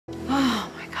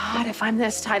God, if I'm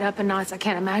this tied up in knots, I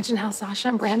can't imagine how Sasha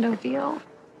and Brando feel.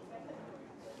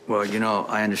 Well, you know,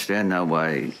 I understand now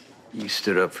why you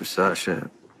stood up for Sasha.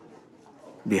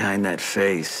 Behind that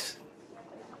face,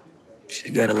 she's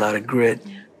got a lot of grit.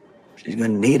 Yeah. She's gonna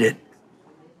need it.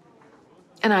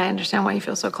 And I understand why you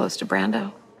feel so close to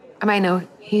Brando. I mean, I know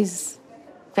he's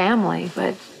family,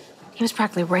 but he was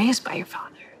practically raised by your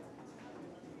father.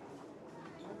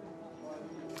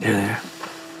 You're there.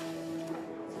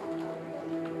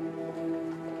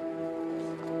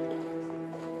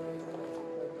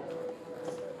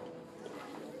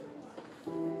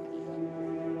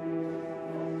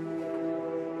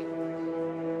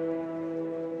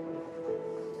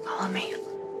 Follow me.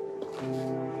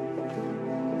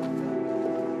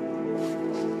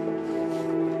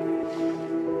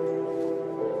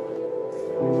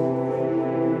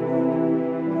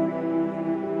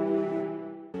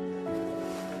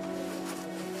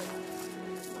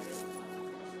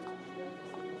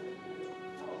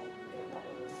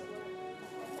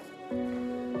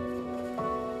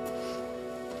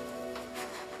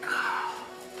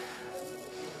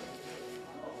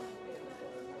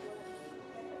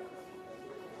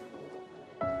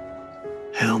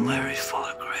 Hail Mary, full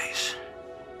of grace.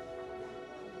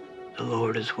 The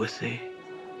Lord is with thee.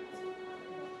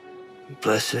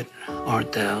 Blessed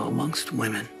art thou amongst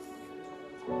women,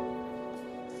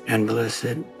 and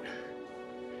blessed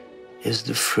is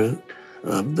the fruit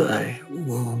of thy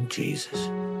womb, Jesus.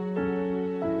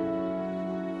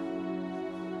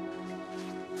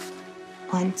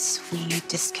 Once we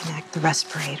disconnect the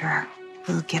respirator,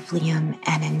 we'll give Liam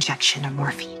an injection of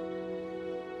morphine.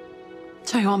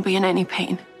 So he won't be in any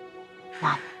pain.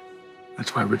 Mom.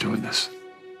 That's why we're doing this.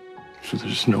 So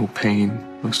there's no pain,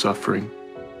 no suffering.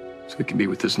 So he can be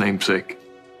with his namesake.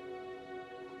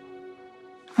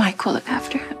 Mike will look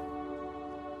after him.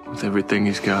 With everything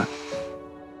he's got.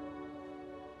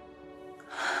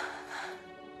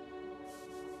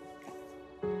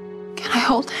 Can I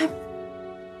hold him?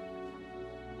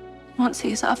 Once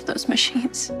he's off those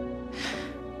machines,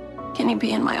 can he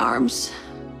be in my arms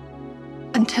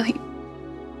until he...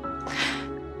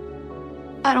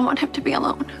 I don't want him to be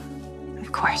alone.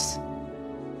 Of course.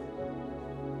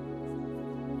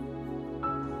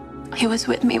 He was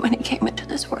with me when he came into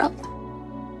this world.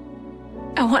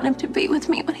 I want him to be with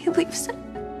me when he leaves it.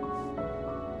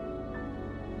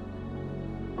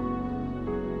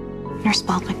 Nurse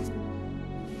Baldwin.